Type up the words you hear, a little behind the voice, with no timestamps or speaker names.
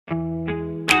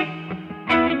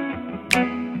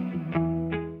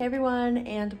Hey everyone,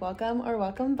 and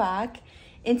welcome back.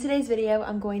 In today's video,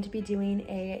 I'm going to be doing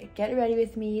a get ready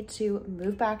with me to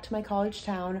move back to my college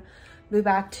town, move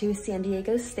back to San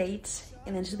Diego State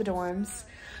and into the dorms.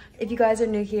 If you guys are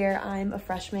new here, I'm a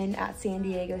freshman at San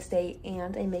Diego State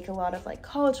and I make a lot of like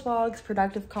college vlogs,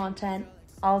 productive content,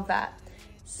 all of that.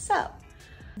 So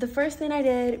the first thing I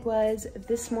did was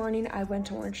this morning I went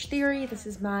to Orange Theory. This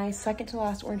is my second to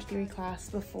last Orange Theory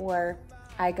class before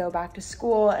I go back to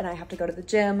school and I have to go to the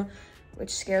gym, which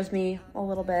scares me a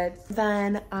little bit.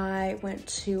 Then I went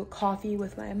to coffee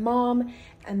with my mom,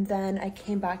 and then I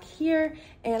came back here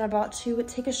and I'm about to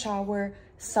take a shower,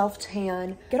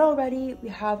 self-tan, get all ready. We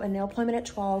have a nail appointment at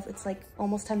 12. It's like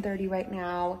almost 10:30 right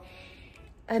now.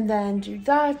 And then do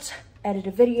that, edit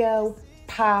a video,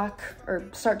 pack, or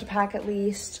start to pack at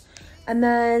least. And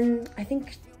then I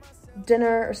think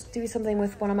dinner or do something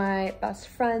with one of my best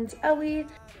friends, Ellie.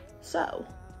 So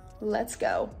let's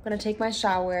go. I'm gonna take my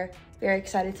shower. Very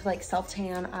excited to like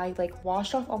self-tan. I like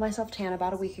washed off all my self-tan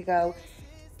about a week ago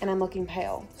and I'm looking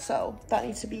pale. So that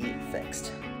needs to be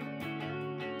fixed.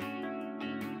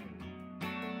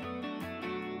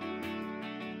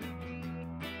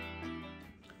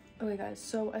 Okay guys,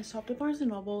 so I stopped at Barnes &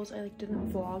 Noble's. I like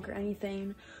didn't vlog or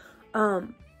anything. Oh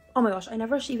my gosh, I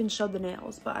never even showed the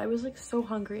nails, but I was like so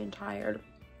hungry and tired.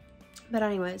 But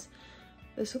anyways,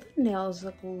 this is what the nails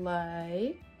look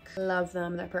like. Love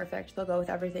them, they're perfect. They'll go with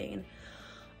everything.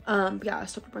 But yeah, I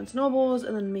stopped at Barnes & Noble's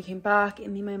and then we came back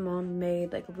and me and my mom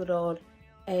made like a little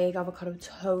egg avocado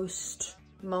toast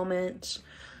moment.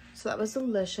 So that was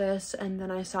delicious. And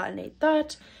then I sat and ate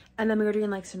that. And then we were doing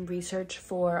like some research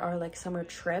for our like summer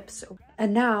trips.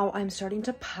 And now I'm starting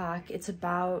to pack. It's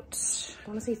about, I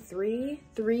want to say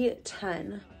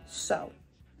 3:10. So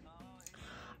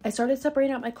I started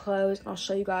separating out my clothes and I'll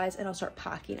show you guys and I'll start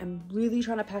packing. I'm really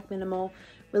trying to pack minimal,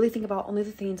 really think about only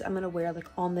the things I'm gonna wear like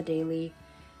on the daily.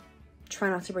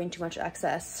 Try not to bring too much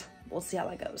excess. We'll see how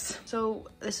that goes. So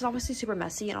this is obviously super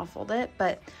messy and I'll fold it,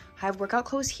 but I have workout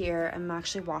clothes here. I'm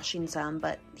actually washing some,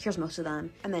 but here's most of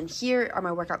them. And then here are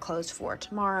my workout clothes for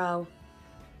tomorrow.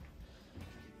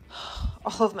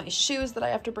 All of my shoes that I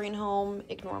have to bring home.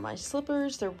 Ignore my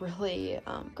slippers, they're really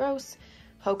gross.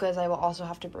 Hokas I will also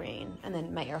have to bring, and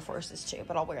then my Air Forces too,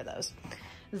 but I'll wear those.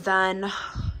 Then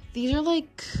these are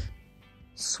like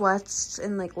sweats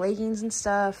and like leggings and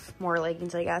stuff, more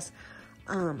leggings I guess,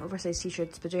 oversized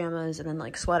t-shirts, pajamas, and then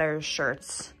like sweaters,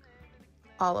 shirts,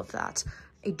 all of that.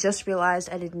 I just realized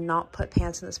I did not put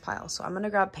pants in this pile, so I'm gonna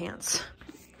grab pants.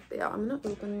 But yeah, I'm gonna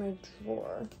open my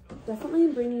drawer. Definitely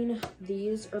bringing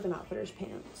these Urban Outfitters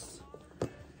pants,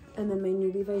 and then my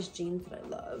new Levi's jeans that I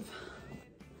love.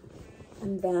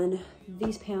 And then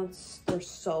these pants, they're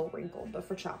so wrinkled, but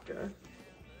for chapter.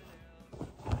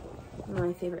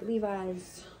 My favorite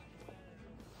Levi's.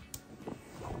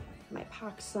 My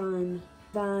PacSun.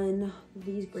 Then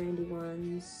these brandy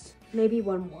ones. Maybe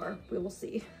one more, we will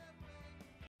see.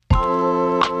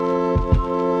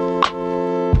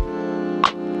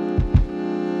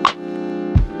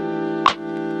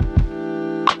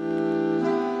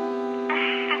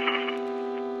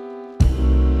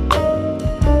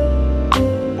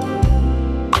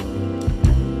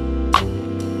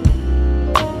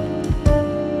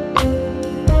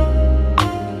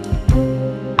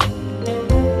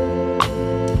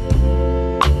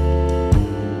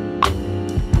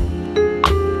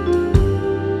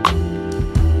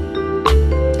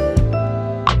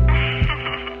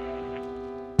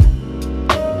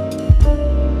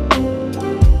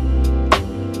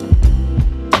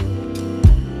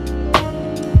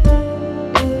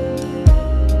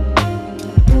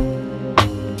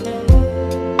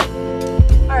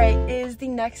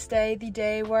 Next day, the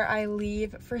day where I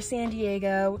leave for San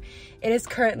Diego. It is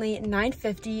currently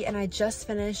 9:50 and I just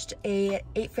finished a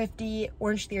 8:50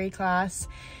 Orange Theory class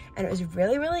and it was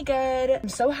really good. I'm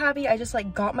so happy I just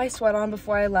like got my sweat on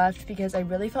before I left because I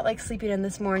really felt like sleeping in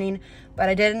this morning, but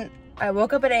I didn't. I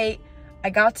woke up at 8, I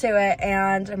got to it,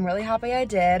 and I'm really happy I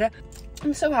did.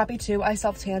 I'm so happy too I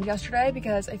self-tanned yesterday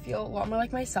because I feel a lot more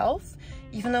like myself,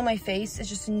 even though my face is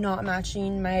just not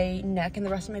matching my neck and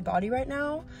the rest of my body right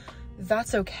now.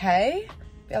 That's okay.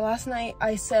 Yeah, last night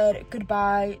I said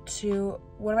goodbye to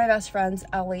one of my best friends,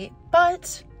 Ellie,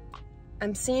 but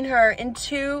I'm seeing her in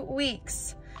 2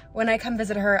 weeks when I come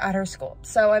visit her at her school.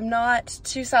 So I'm not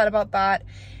too sad about that.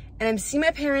 And I'm seeing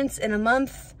my parents in a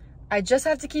month. I just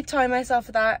have to keep telling myself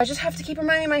that. I just have to keep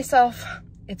reminding myself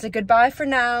it's a goodbye for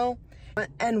now.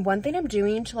 And one thing I'm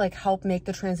doing to like help make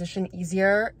the transition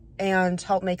easier and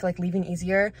help make like leaving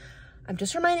easier, I'm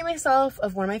just reminding myself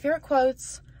of one of my favorite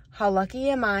quotes. How lucky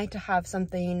am I to have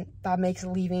something that makes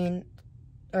leaving,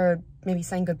 or maybe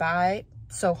saying goodbye,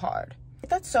 so hard.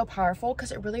 That's so powerful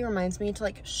because it really reminds me to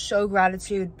like show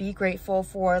gratitude, be grateful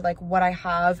for like what I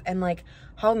have and like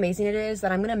how amazing it is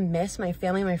that I'm gonna miss my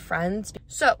family and my friends.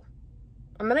 So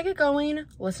I'm gonna get going,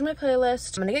 listen to my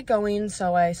playlist. I'm gonna get going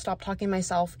so I stop talking to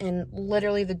myself in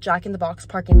literally the Jack in the Box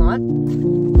parking lot.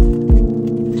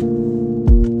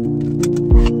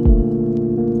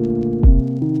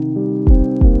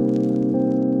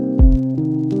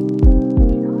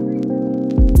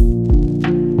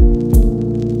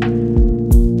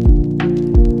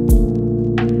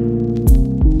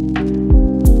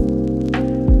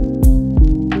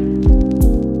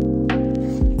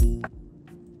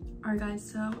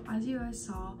 So as you guys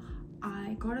saw,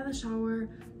 I got out of the shower,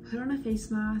 put on a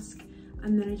face mask,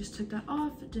 and then I just took that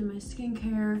off, did my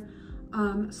skincare,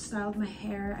 styled my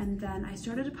hair, and then I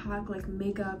started to pack like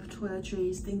makeup,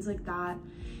 toiletries, things like that.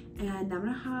 And now I'm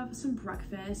gonna have some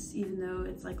breakfast, even though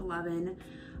it's like 11.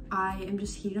 I am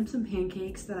just heating up some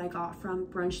pancakes that I got from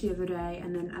brunch the other day,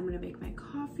 and then I'm gonna make my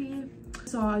coffee.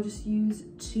 So I just use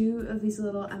 2 of these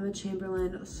little Emma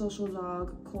Chamberlain Social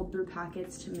Dog cold brew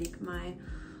packets to make my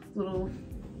little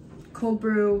cold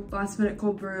brew, last minute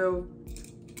cold brew.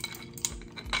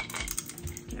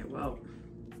 Okay, well,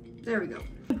 there we go.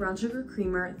 Brown sugar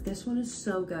creamer, this one is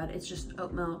so good. It's just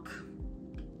oat milk.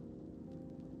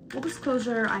 Full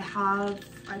disclosure, I've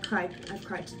cried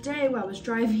today while I was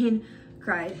driving,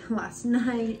 cried last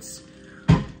night,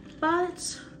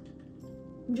 but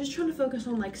I'm just trying to focus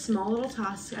on like small little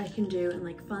tasks I can do and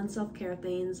like fun self-care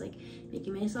things, like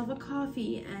making myself a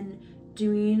coffee and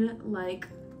doing like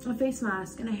a face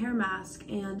mask and a hair mask,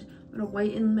 and I'm gonna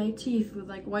whiten my teeth with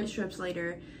like white strips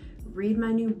later, read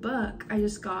my new book I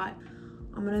just got.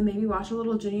 I'm gonna maybe watch a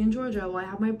little Ginny and Georgia while I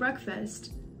have my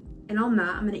breakfast. And on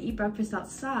that, I'm gonna eat breakfast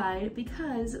outside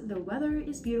because the weather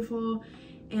is beautiful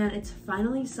and it's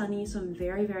finally sunny, so I'm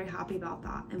very, very happy about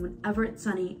that. And whenever it's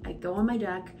sunny, I go on my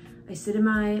deck, I sit in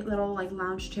my little like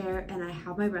lounge chair and I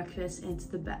have my breakfast, and it's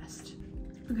the best.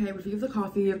 Okay, review of the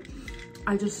coffee.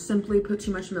 I just simply put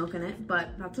too much milk in it,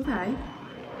 but that's okay.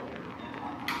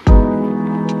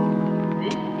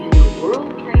 This is the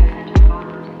World Trade Center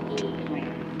Bombers E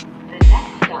plane. The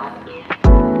next stop is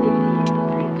 60th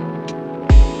Street.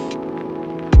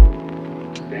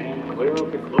 Stand clear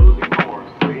of the closing.